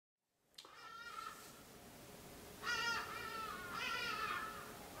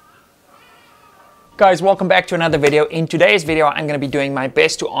Guys, welcome back to another video. In today's video, I'm going to be doing my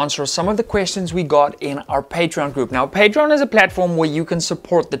best to answer some of the questions we got in our Patreon group. Now, Patreon is a platform where you can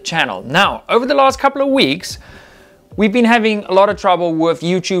support the channel. Now, over the last couple of weeks, we've been having a lot of trouble with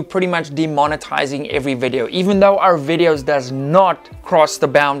YouTube pretty much demonetizing every video, even though our videos does not cross the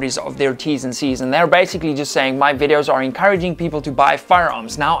boundaries of their T's and C's. And they're basically just saying my videos are encouraging people to buy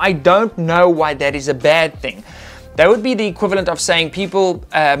firearms. Now, I don't know why that is a bad thing. That would be the equivalent of saying people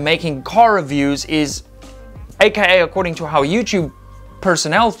making car reviews is, aka according to how YouTube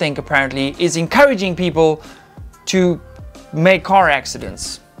personnel think apparently, is encouraging people to make car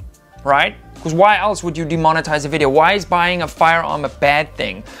accidents, right? Because why else would you demonetize a video? Why is buying a firearm a bad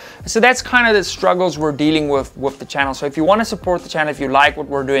thing? So that's kind of the struggles we're dealing with the channel. So if you want to support the channel, if you like what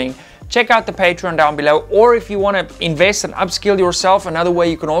we're doing, check out the Patreon down below. Or if you want to invest and upskill yourself, another way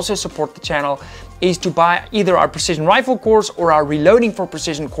you can also support the channel is to buy either our precision rifle course or our reloading for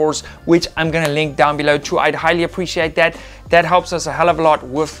precision course, which I'm going to link down below too. I'd highly appreciate that. That helps us a hell of a lot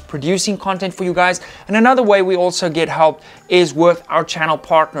with producing content for you guys. And another way we also get help is with our channel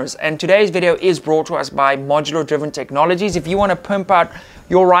partners. And today's video is brought to us by Modular Driven Technologies. If you want to pimp out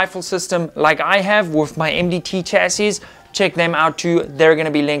your rifle system like I have with my MDT chassis, check them out too. They're going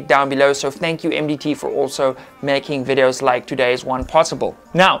to be linked down below. So thank you MDT for also making videos like today's one possible.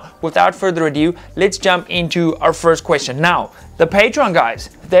 Now, without further ado, let's jump into our first question. Now, the Patreon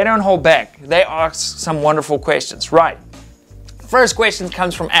guys, they don't hold back. They ask some wonderful questions, right? First question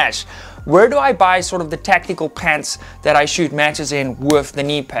comes from Ash. Where do I buy sort of the tactical pants that I shoot matches in with the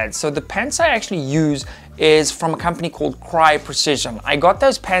knee pads? So the pants I actually use is from a company called Cry Precision. I got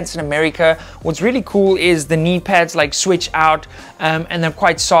those pants in America. What's really cool is the knee pads like switch out and they're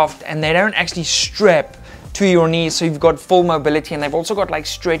quite soft and they don't actually strap to your knees, so you've got full mobility, and they've also got like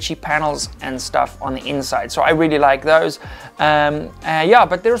stretchy panels and stuff on the inside, so I really like those. Yeah,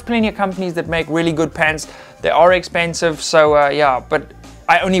 but there's plenty of companies that make really good pants. They are expensive, so yeah, but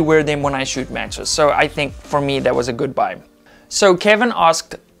I only wear them when I shoot matches, so I think for me that was a good buy. So Kevin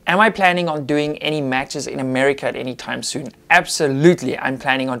asked, am I planning on doing any matches in America at any time soon? Absolutely, I'm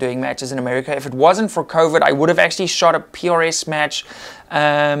planning on doing matches in America. If it wasn't for COVID, I would have actually shot a PRS match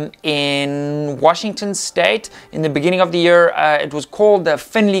in Washington State in the beginning of the year. It was called the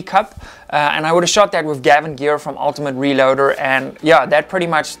Finley Cup, and I would have shot that with Gavin Gear from Ultimate Reloader. And yeah, that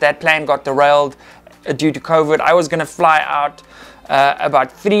plan got derailed due to COVID. I was gonna fly out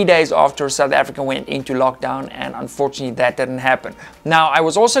about 3 days after South Africa went into lockdown, and unfortunately that didn't happen. Now, I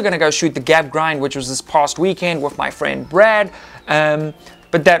was also going to go shoot the Gap Grind, which was this past weekend with my friend Brad,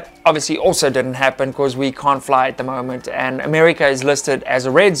 but that obviously also didn't happen because we can't fly at the moment, and America is listed as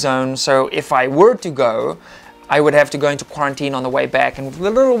a red zone, so if I were to go, I would have to go into quarantine on the way back, and with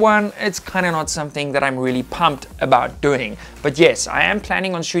the little one, it's kind of not something that I'm really pumped about doing. But yes, I am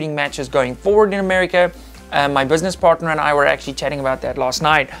planning on shooting matches going forward in America. My business partner and I were actually chatting about that last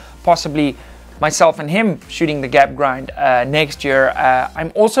night, possibly myself and him shooting the Gap Grind next year.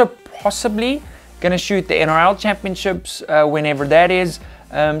 I'm also possibly going to shoot the NRL Championships whenever that is.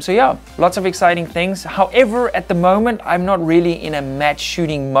 So yeah, lots of exciting things. However, at the moment, I'm not really in a match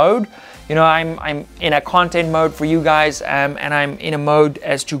shooting mode. You know, I'm in a content mode for you guys, and I'm in a mode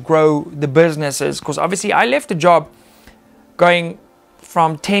as to grow the businesses, because obviously I left a job going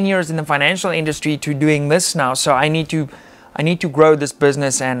from 10 years in the financial industry to doing this now, so I need to grow this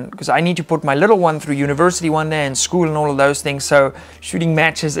business, and because I need to put my little one through university one day and school and all of those things. So shooting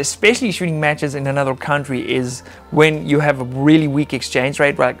matches, especially shooting matches in another country, is when you have a really weak exchange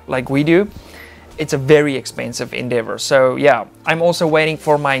rate like we do, it's a very expensive endeavor. So yeah, I'm also waiting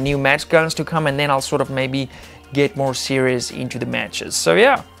for my new match guns to come, and then I'll sort of maybe get more serious into the matches. So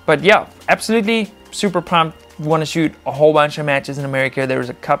yeah, but yeah, absolutely super pumped. Want to shoot a whole bunch of matches in America. There's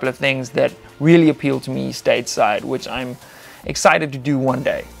a couple of things that really appeal to me stateside, which I'm excited to do one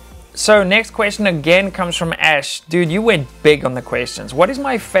day. So next question again comes from Ash. Dude, you went big on the questions. What is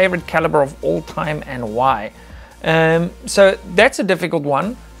my favorite caliber of all time and why? So that's a difficult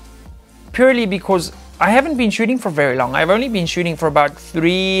one, purely because I haven't been shooting for very long. I've only been shooting for about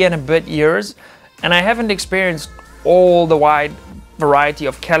 3 and a bit years, and I haven't experienced all the wide variety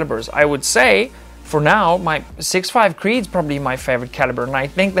of calibers. I would say for now, my 6.5 Creed's probably my favorite caliber, and I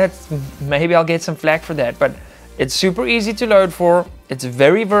think that's, maybe I'll get some flack for that, but it's super easy to load for, it's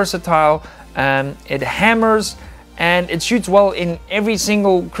very versatile, it hammers, and it shoots well in every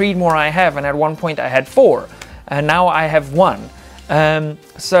single Creedmoor I have, and at one point I had 4, and now I have 1.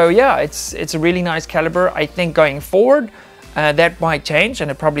 So yeah, it's a really nice caliber. I think going forward, that might change,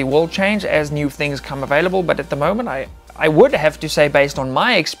 and it probably will change as new things come available, but at the moment I would have to say, based on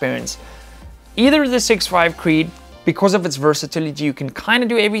my experience, either the 6.5 Creed, because of its versatility, you can kind of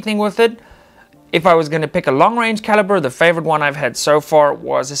do everything with it. If I was going to pick a long-range caliber, the favorite one I've had so far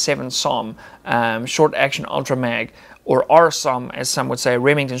was a 7 SAUM Short Action Ultra Mag, or RSAUM as some would say,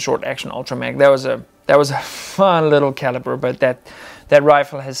 Remington Short Action Ultra Mag. That was a fun little caliber, but that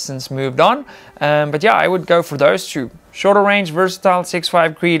rifle has since moved on. But yeah, I would go for those two. Shorter range, versatile,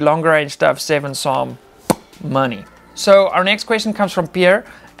 6.5 Creed, longer range stuff, 7 SAUM, money. So our next question comes from Pierre,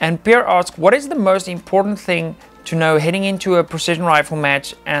 and Pierre asks, what is the most important thing to know heading into a precision rifle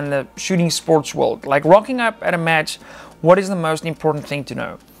match and the shooting sports world? Like rocking up at a match, what is the most important thing to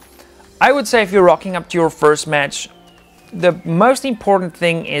know? I would say if you're rocking up to your first match, the most important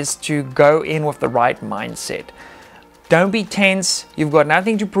thing is to go in with the right mindset. Don't be tense, you've got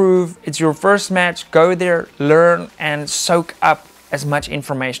nothing to prove, it's your first match, go there, learn and soak up as much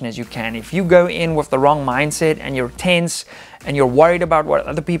information as you can. If you go in with the wrong mindset and you're tense and you're worried about what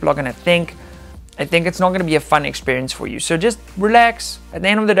other people are gonna think, I think it's not going to be a fun experience for you. So just relax. At the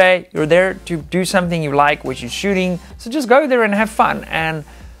end of the day, you're there to do something you like, which is shooting. So just go there and have fun. And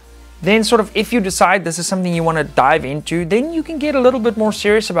then sort of if you decide this is something you want to dive into, then you can get a little bit more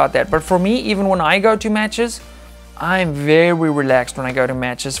serious about that. But for me, even when I go to matches, I'm very relaxed when I go to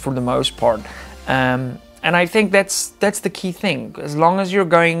matches for the most part. And I think that's the key thing. As long as you're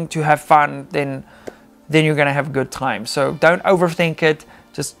going to have fun, then you're going to have a good time. So don't overthink it.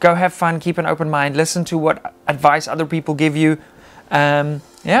 Just go have fun, keep an open mind, listen to what advice other people give you.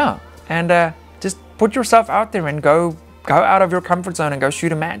 Yeah, and just put yourself out there and go out of your comfort zone and go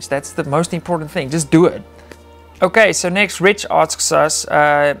shoot a match. That's the most important thing, just do it. Okay, so next Rich asks us,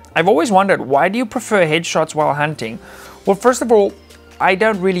 I've always wondered, why do you prefer headshots while hunting? Well, first of all, I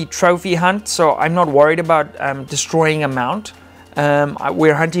don't really trophy hunt, so I'm not worried about destroying a mount.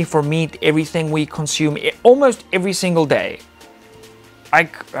 We're hunting for meat, everything we consume almost every single day.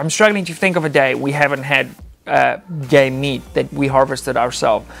 I'm struggling to think of a day we haven't had game meat that we harvested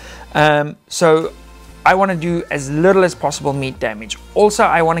ourselves. So I want to do as little as possible meat damage. Also,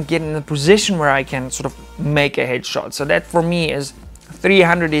 I want to get in a position where I can sort of make a headshot. So that for me is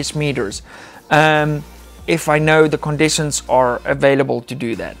 300-ish meters. If I know the conditions are available to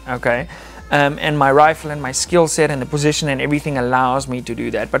do that, okay? And my rifle and my skill set and the position and everything allows me to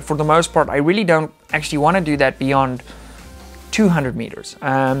do that. But for the most part, I really don't actually want to do that beyond 200 meters,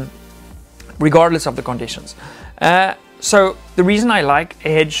 regardless of the conditions. So the reason I like a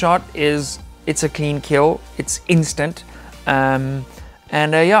headshot is it's a clean kill, it's instant, and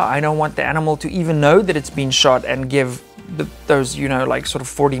yeah, I don't want the animal to even know that it's been shot and give those, you know, like sort of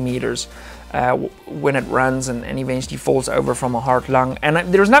 40 meters when it runs and eventually falls over from a heart lung.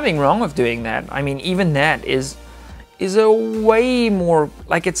 And there's nothing wrong with doing that. I mean, even that is a way more,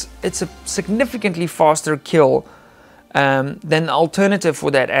 like it's a significantly faster kill than the alternative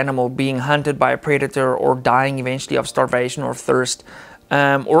for that animal being hunted by a predator or dying eventually of starvation or thirst,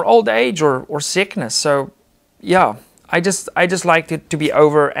 or old age or sickness. So yeah, I just like it to be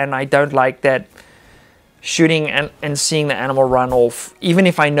over, and I don't like that shooting and seeing the animal run off, even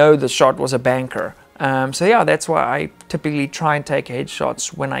if I know the shot was a banker. So yeah, that's why I typically try and take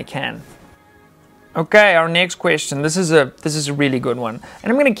headshots when I can. Okay, our next question. This is a really good one, and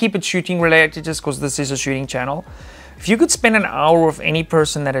I'm going to keep it shooting related just because this is a shooting channel. If you could spend an hour with any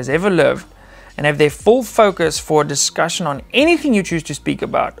person that has ever lived and have their full focus for a discussion on anything you choose to speak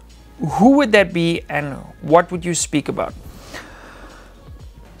about, who would that be and what would you speak about?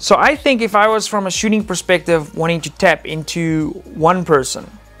 So I think if I was from a shooting perspective wanting to tap into one person,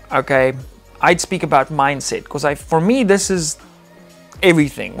 okay, I'd speak about mindset, because for me this is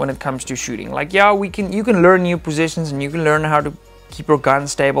everything when it comes to shooting. Like, yeah, you can learn new positions and you can learn how to keep your gun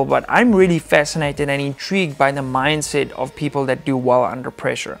stable, but I'm really fascinated and intrigued by the mindset of people that do well under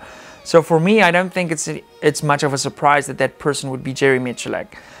pressure. So for me, I don't think it's much of a surprise that that person would be Jerry Miculek.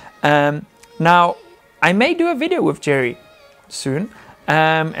 Now, I may do a video with Jerry soon,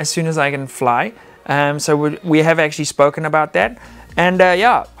 as soon as I can fly. So we have actually spoken about that. And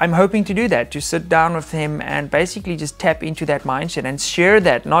yeah, I'm hoping to do that, to sit down with him and basically just tap into that mindset and share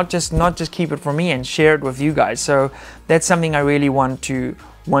that, not just keep it for me and share it with you guys. So that's something I really want to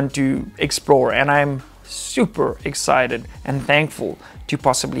explore, and I'm super excited and thankful to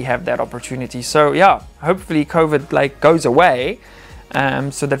possibly have that opportunity. So yeah, hopefully COVID goes away,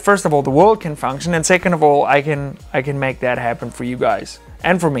 so that first of all the world can function, and second of all I can make that happen for you guys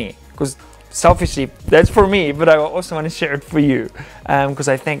and for me, because selfishly that's for me, but I also want to share it for you, because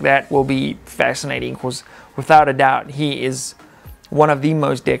I think that will be fascinating, because without a doubt he is one of the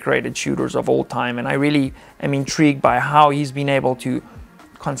most decorated shooters of all time, and I really am intrigued by how he's been able to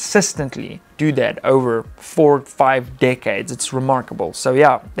consistently do that over 4 or 5 decades. It's remarkable. So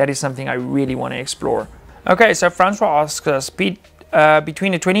yeah, that is something I really want to explore. Okay, so Francois asks us, Pete,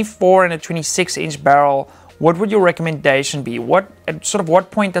 between a 24 and a 26-inch barrel, what would your recommendation be? At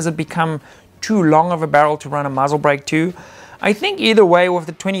what point does it become too long of a barrel to run a muzzle brake to? I think either way, with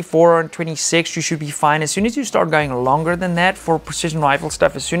the 24 and 26, you should be fine. As soon as you start going longer than that for precision rifle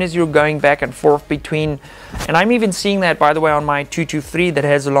stuff, as soon as you're going back and forth between, and I'm even seeing that, by the way, on my 223 that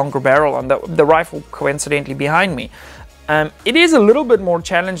has a longer barrel on the rifle coincidentally behind me. It is a little bit more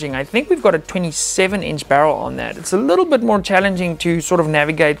challenging. I think we've got a 27-inch barrel on that. It's a little bit more challenging to sort of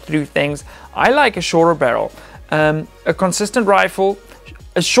navigate through things. I like a shorter barrel. A consistent rifle,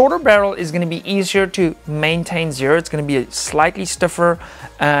 a shorter barrel is going to be easier to maintain zero. It's going to be slightly stiffer,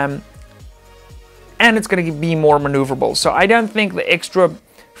 and it's going to be more maneuverable. So I don't think the extra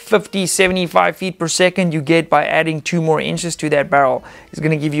 50, 75 feet per second you get by adding 2 more inches to that barrel is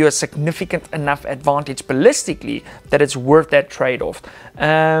going to give you a significant enough advantage ballistically that it's worth that trade-off.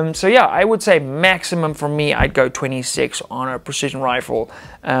 So yeah, I would say maximum for me, I'd go 26 on a precision rifle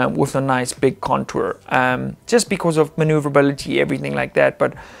with a nice big contour, just because of maneuverability, everything like that.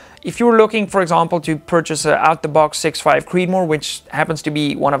 But if you're looking, for example, to purchase an out-the-box 6.5 Creedmoor, which happens to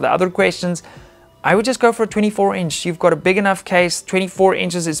be one of the other questions, I would just go for a 24-inch. You've got a big enough case. 24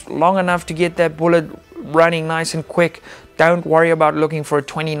 inches is long enough to get that bullet running nice and quick. Don't worry about looking for a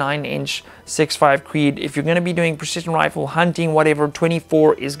 29-inch 6.5 Creed. If you're going to be doing precision rifle hunting, whatever,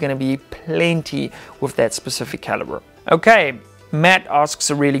 24 is going to be plenty with that specific caliber. Okay, Matt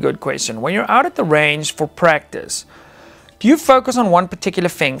asks a really good question. When you're out at the range for practice, do you focus on one particular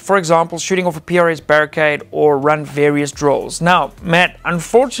thing? For example, shooting off a PRS barricade or run various drills? Now, Matt,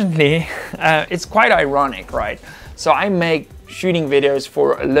 unfortunately, it's quite ironic, right? So I make shooting videos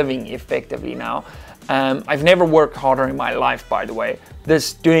for a living effectively now. I've never worked harder in my life, by the way.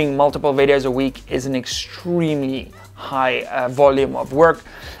 Doing multiple videos a week is an extremely high volume of work.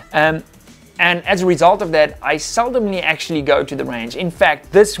 And as a result of that, I seldomly actually go to the range. In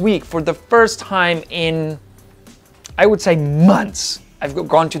fact, this week, for the first time in, I would say, months, I've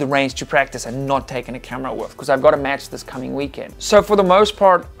gone to the range to practice and not taken a camera with, because I've got a match this coming weekend. So for the most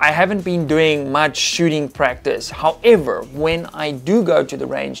part, I haven't been doing much shooting practice. However, when I do go to the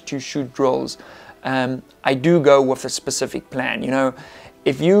range to shoot drills, I do go with a specific plan. You know,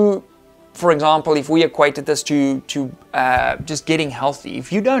 if you, for example, if we equated this to just getting healthy,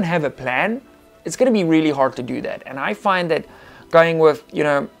 if you don't have a plan, it's going to be really hard to do that. And I find that going with, you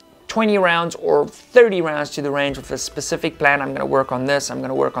know, 20 rounds or 30 rounds to the range with a specific plan, I'm going to work on this, I'm going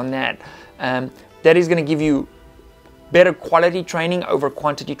to work on that, that is going to give you better quality training over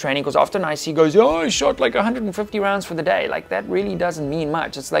quantity training. Because often I see guys, oh, I shot like 150 rounds for the day. Like, that really doesn't mean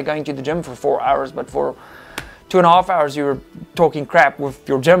much. It's like going to the gym for 4 hours, but for 2.5 hours you're talking crap with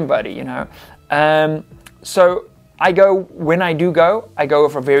your gym buddy, you know. So when I do go, I go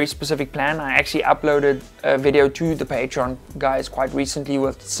with a very specific plan. I actually uploaded a video to the Patreon guys quite recently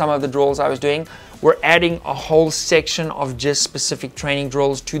with some of the drills I was doing. We're adding a whole section of just specific training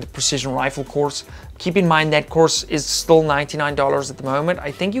drills to the precision rifle course. Keep in mind that course is still $99 at the moment.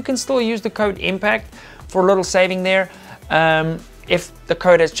 I think you can still use the code IMPACT for a little saving there. If the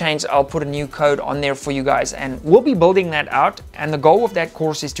code has changed, I'll put a new code on there for you guys, and we'll be building that out. And the goal of that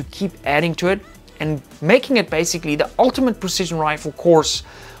course is to keep adding to it and making it basically the ultimate precision rifle course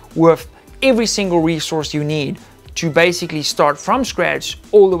with every single resource you need to basically start from scratch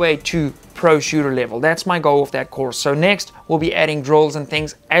all the way to pro shooter level. That's my goal with that course. So next we'll be adding drills and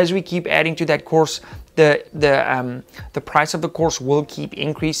things. As we keep adding to that course, the price of the course will keep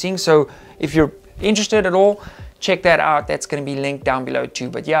increasing. So if you're interested at all, check that out. That's going to be linked down below too.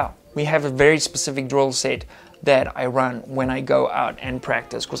 But yeah, we have a very specific drill set that I run when I go out and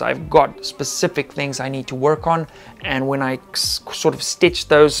practice, because I've got specific things I need to work on, and when I sort of stitch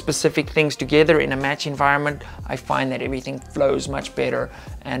those specific things together in a match environment, I find that everything flows much better,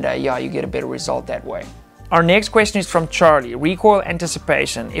 and yeah, you get a better result that way. Our next question is from Charlie. Recoil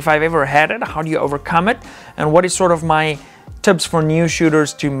anticipation. If I've ever had it, how do you overcome it, and what is sort of my tips for new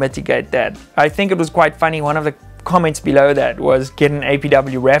shooters to mitigate that? I think it was quite funny. One of the comments below that was get an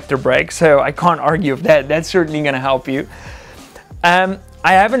APW Raptor brake, so I can't argue with that. That's certainly going to help you.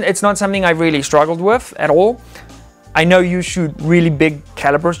 It's not something I've really struggled with at all. I know you shoot really big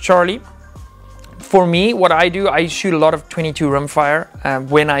calibers, Charlie. For me, what I do, I shoot a lot of 22 rimfire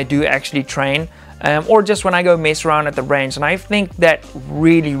when I do actually train, or just when I go mess around at the range, and I think that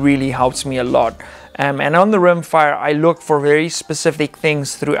really helps me a lot. And on the rimfire, I look for very specific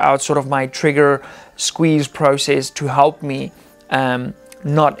things throughout sort of my trigger squeeze process to help me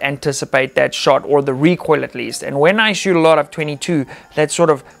not anticipate that shot, or the recoil at least. And when I shoot a lot of 22, that sort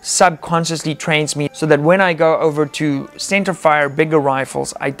of subconsciously trains me so that when I go over to center fire, bigger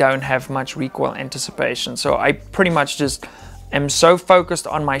rifles, I don't have much recoil anticipation. So I pretty much just am so focused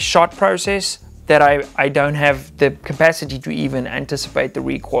on my shot process that I don't have the capacity to even anticipate the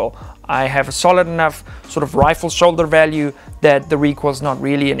recoil. I have a solid enough sort of rifle shoulder value that the recoil is not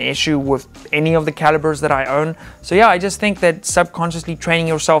really an issue with any of the calibers that I own. So yeah, I just think that subconsciously training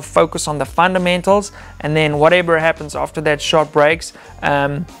yourself, focus on the fundamentals, and then whatever happens after that shot breaks,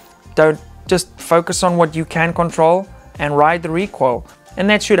 don't just focus on what you can control and ride the recoil. And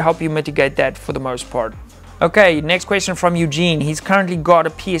that should help you mitigate that for the most part. Okay, next question from Eugene. He's currently got a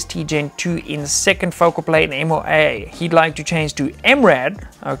PST Gen 2 in second focal plane MOA. He'd like to change to MRAD,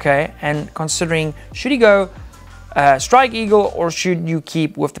 okay, and considering should he go Strike Eagle or should you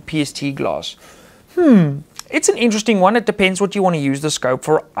keep with the PST glass? It's an interesting one. It depends what you want to use the scope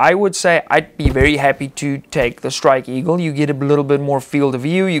for. I would say I'd be very happy to take the Strike Eagle. You get a little bit more field of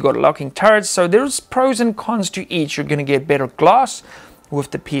view, you got locking turrets, so there's pros and cons to each. You're going to get better glass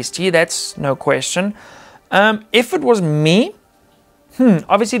with the PST, that's no question. If it was me,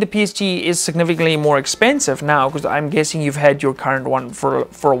 obviously the PST is significantly more expensive now because I'm guessing you've had your current one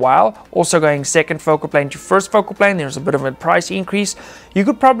for a while. Also going second focal plane to first focal plane, there's a bit of a price increase. You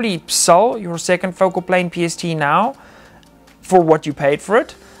could probably sell your second focal plane PST now for what you paid for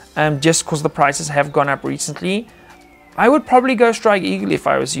it, just because the prices have gone up recently. I would probably go Strike Eagle if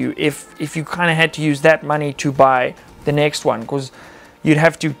I was you, if you kind of had to use that money to buy the next one, because you'd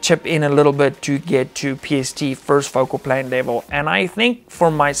have to chip in a little bit to get to PST first focal plane level. And I think for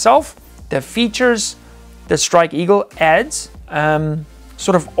myself, the features the Strike Eagle adds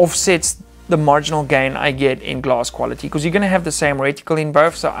sort of offsets the marginal gain I get in glass quality, because you're going to have the same reticle in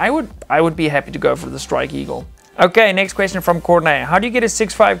both. So I would be happy to go for the Strike Eagle. Okay, next question from Courtney. How do you get a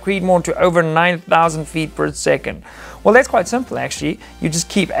 6.5 Creedmoor to over 9,000 feet per second? Well, that's quite simple actually. You just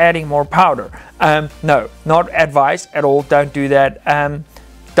keep adding more powder. No, not advice at all. Don't do that.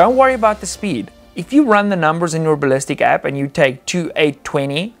 Don't worry about the speed. If you run the numbers in your ballistic app and you take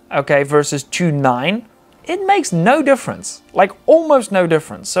 2.820, okay, versus 2.9, it makes no difference, like almost no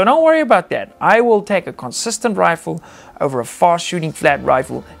difference. So don't worry about that. I will take a consistent rifle over a fast shooting flat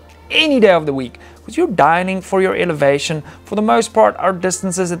rifle any day of the week, because you're dialing for your elevation. For the most part, our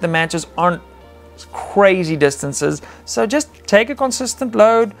distances at the matches aren't crazy distances, so just take a consistent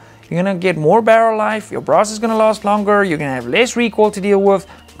load. You're gonna get more barrel life, your brass is gonna last longer, you're gonna have less recoil to deal with.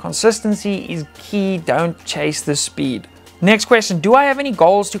 Consistency is key, don't chase the speed. Next question, do I have any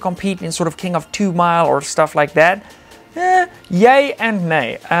goals to compete in sort of King of 2 Mile or stuff like that? Yay and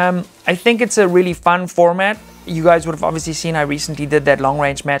nay. I think it's a really fun format. You guys would have obviously seen I recently did that long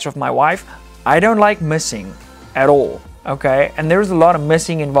range match with my wife. I don't like missing at all, okay? And there's a lot of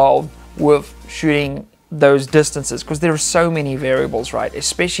missing involved with shooting those distances because there are so many variables, right?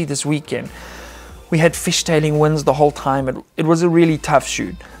 Especially this weekend. We had fishtailing winds the whole time. It was a really tough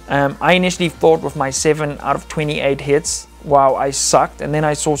shoot. I initially thought with my 7 out of 28 hits, wow, I sucked. And then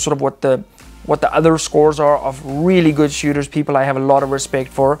I saw sort of what the other scores are of really good shooters, people I have a lot of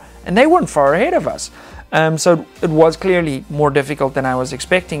respect for, and they weren't far ahead of us. So it was clearly more difficult than I was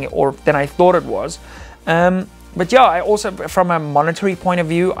expecting or than I thought it was. But yeah, I also, from a monetary point of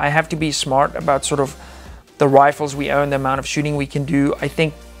view, I have to be smart about sort of the rifles we own, the amount of shooting we can do. I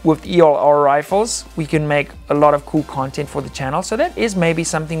think with ELR rifles, we can make a lot of cool content for the channel. So that is maybe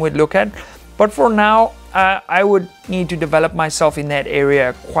something we'd look at. But for now, I would need to develop myself in that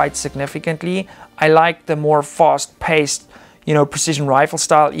area quite significantly. I like the more fast-paced, you know, precision rifle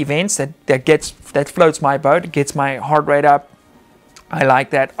style events that floats my boat, it gets my heart rate up. I like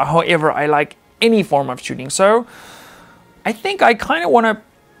that. However, I like any form of shooting. So I think I kind of want to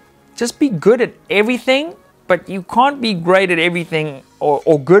just be good at everything, but you can't be great at everything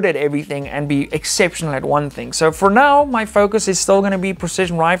or good at everything and be exceptional at one thing. So for now, my focus is still going to be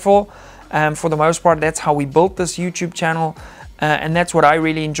precision rifle. For the most part, that's how we built this YouTube channel. And that's what I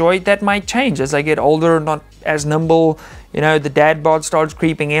really enjoy. That might change as I get older, not as nimble, you know, the dad bod starts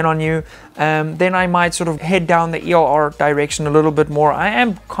creeping in on you. Then I might sort of head down the ELR direction a little bit more. I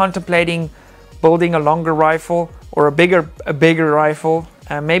am contemplating building a longer rifle or a bigger rifle,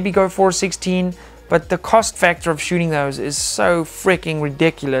 maybe go 416, but the cost factor of shooting those is so freaking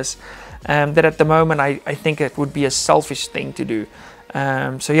ridiculous that at the moment I think it would be a selfish thing to do.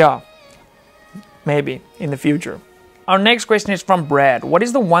 So yeah, maybe in the future. Our next question is from Brad. What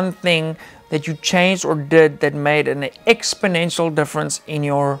is the one thing that you changed or did that made an exponential difference in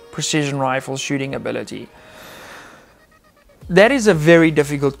your precision rifle shooting ability? That is a very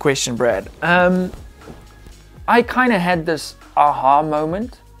difficult question, Brad. I kind of had this aha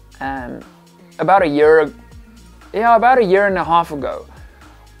moment about a year and a half ago,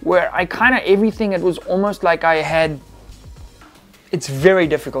 where I kind of everything, it was almost like I had, it's very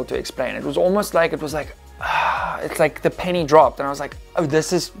difficult to explain. It was almost like, it's like the penny dropped, and I was like, oh,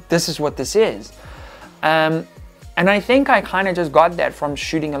 this is what this is. And I think I kind of just got that from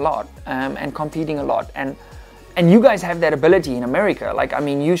shooting a lot and competing a lot. And you guys have that ability in America. Like, I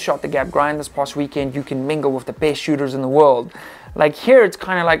mean, you shot the Gap Grind this past weekend. You can mingle with the best shooters in the world. Like here, it's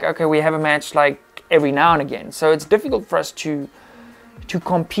kind of like, okay, we have a match like every now and again. So it's difficult for us to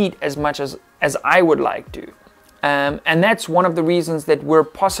compete as much as I would like to. And that's one of the reasons that we're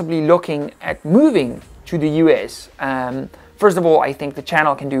possibly looking at moving to the US. First of all, I think the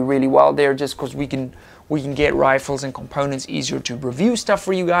channel can do really well there just because we can get rifles and components easier to review stuff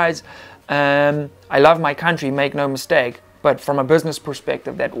for you guys. I love my country, make no mistake, but from a business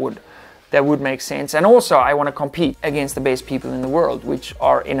perspective, that would make sense. And also, I want to compete against the best people in the world, which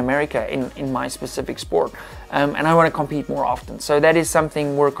are in America in my specific sport. And I want to compete more often. So that is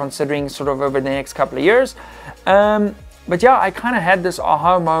something we're considering sort of over the next couple of years. But yeah, I kind of had this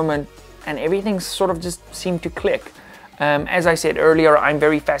aha moment and everything sort of just seemed to click. As I said earlier, I'm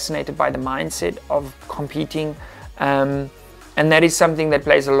very fascinated by the mindset of competing. And that is something that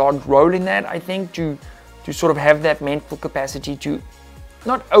plays a large role in that, I think, to sort of have that mental capacity to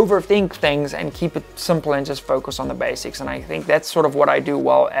not overthink things and keep it simple and just focus on the basics. And I think that's sort of what I do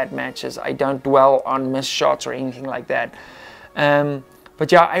well at matches. I don't dwell on missed shots or anything like that.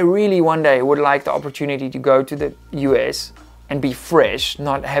 But yeah, I really one day would like the opportunity to go to the US and be fresh,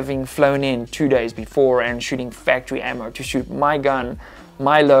 not having flown in 2 days before and shooting factory ammo to shoot my gun,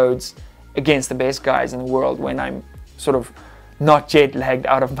 my loads against the best guys in the world when I'm sort of not jet lagged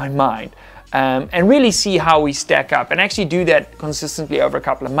out of my mind. And really see how we stack up and actually do that consistently over a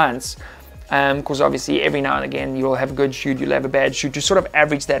couple of months, because obviously every now and again you'll have a good shoot, you'll have a bad shoot, to sort of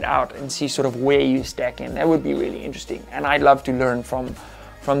average that out and see sort of where you stack in. That would be really interesting, and I'd love to learn from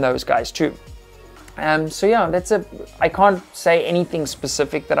those guys too. So yeah, I can't say anything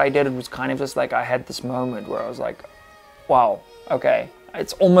specific that I did. It was kind of just like I had this moment where I was like, wow, okay,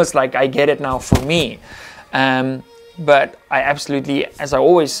 it's almost like I get it now for me. But I absolutely, as I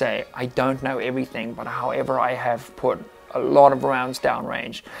always say, I don't know everything, but however, I have put a lot of rounds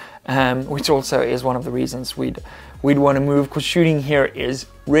downrange, which also is one of the reasons we'd want to move, because shooting here is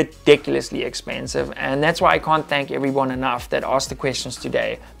ridiculously expensive. And that's why I can't thank everyone enough that asked the questions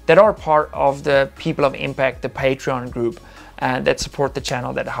today, that are part of the People of Impact, the Patreon group, that support the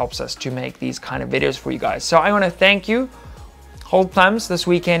channel, that helps us to make these kind of videos for you guys. So I want to thank you. Hold thumbs. This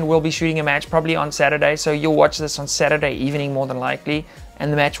weekend we'll be shooting a match probably on Saturday, so you'll watch this on Saturday evening more than likely, and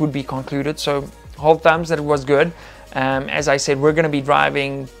the match would be concluded. So hold thumbs that it was good. As I said, we're going to be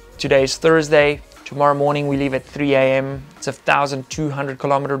driving. Today's Thursday. Tomorrow morning we leave at 3 a.m. It's a 1,200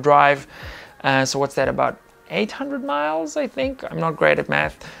 kilometer drive. So what's that, about 800 miles, I think? I'm not great at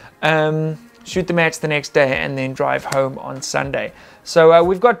math. Shoot the match the next day and then drive home on Sunday. So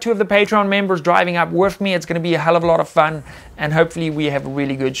we've got 2 of the Patreon members driving up with me. It's going to be a hell of a lot of fun, and hopefully we have a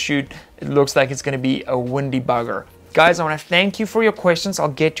really good shoot. It looks like it's going to be a windy bugger. Guys, I want to thank you for your questions. I'll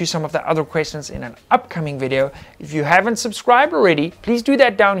get to some of the other questions in an upcoming video. If you haven't subscribed already, please do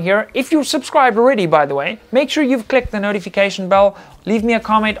that down here. If you've subscribed already, by the way, make sure you've clicked the notification bell. Leave me a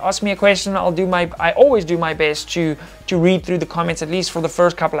comment, ask me a question. I always do my best to read through the comments, at least for the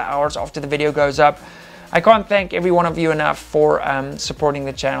first couple of hours after the video goes up. I can't thank every one of you enough for supporting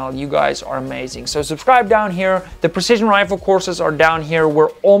the channel. You guys are amazing. So subscribe down here. The Precision Rifle courses are down here.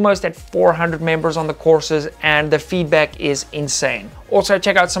 We're almost at 400 members on the courses, and the feedback is insane. Also,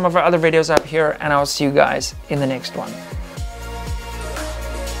 check out some of our other videos up here, and I'll see you guys in the next one.